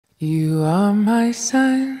You are my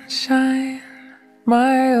sunshine,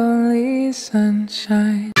 my only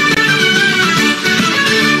sunshine.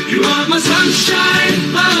 You are my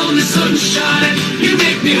sunshine, my only sunshine. You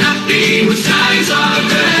make me happy when skies are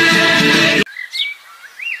gray.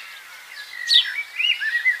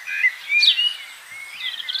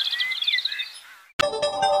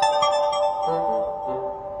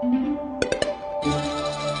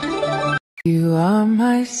 You are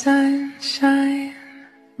my sunshine,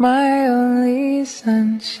 my only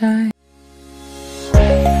sunshine.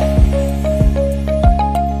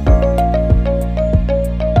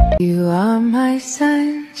 You are my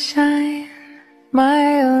sunshine,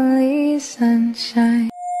 my only sunshine.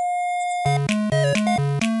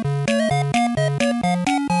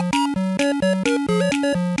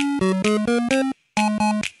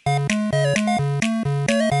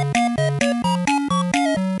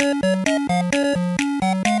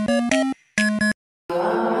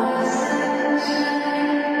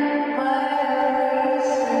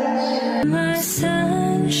 My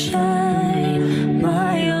sunshine,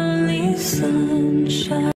 my only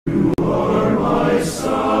sunshine. You are my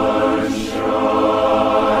sunshine,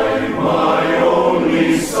 my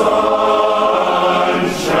only sunshine.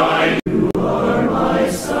 You are my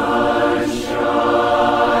sunshine,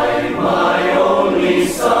 my only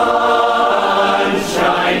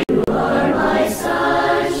sunshine. You are my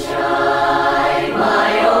sunshine,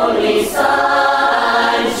 my only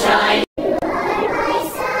sunshine.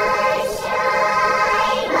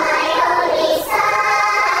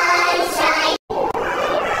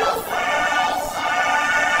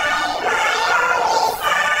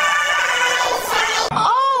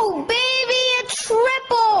 Oh, baby, a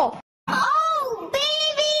triple! Oh,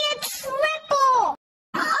 baby, a triple!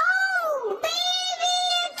 Oh, baby,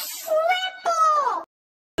 a triple!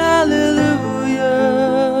 Hallelujah.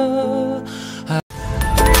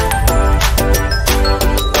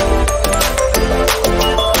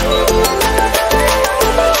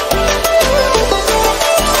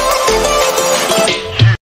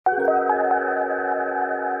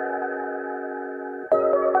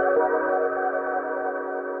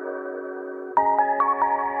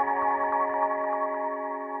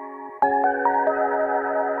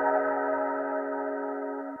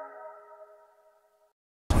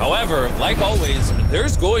 However, like always,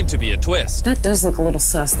 there's going to be a twist. That does look a little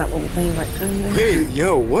sus, that little thing right there. Hey,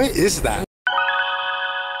 yo, what is that?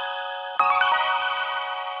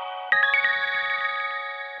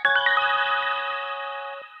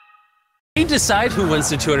 We decide who wins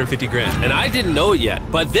the 250 grand, and I didn't know it yet,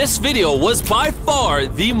 but this video was by far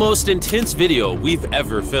the most intense video we've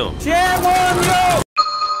ever filmed. Jam on, yo!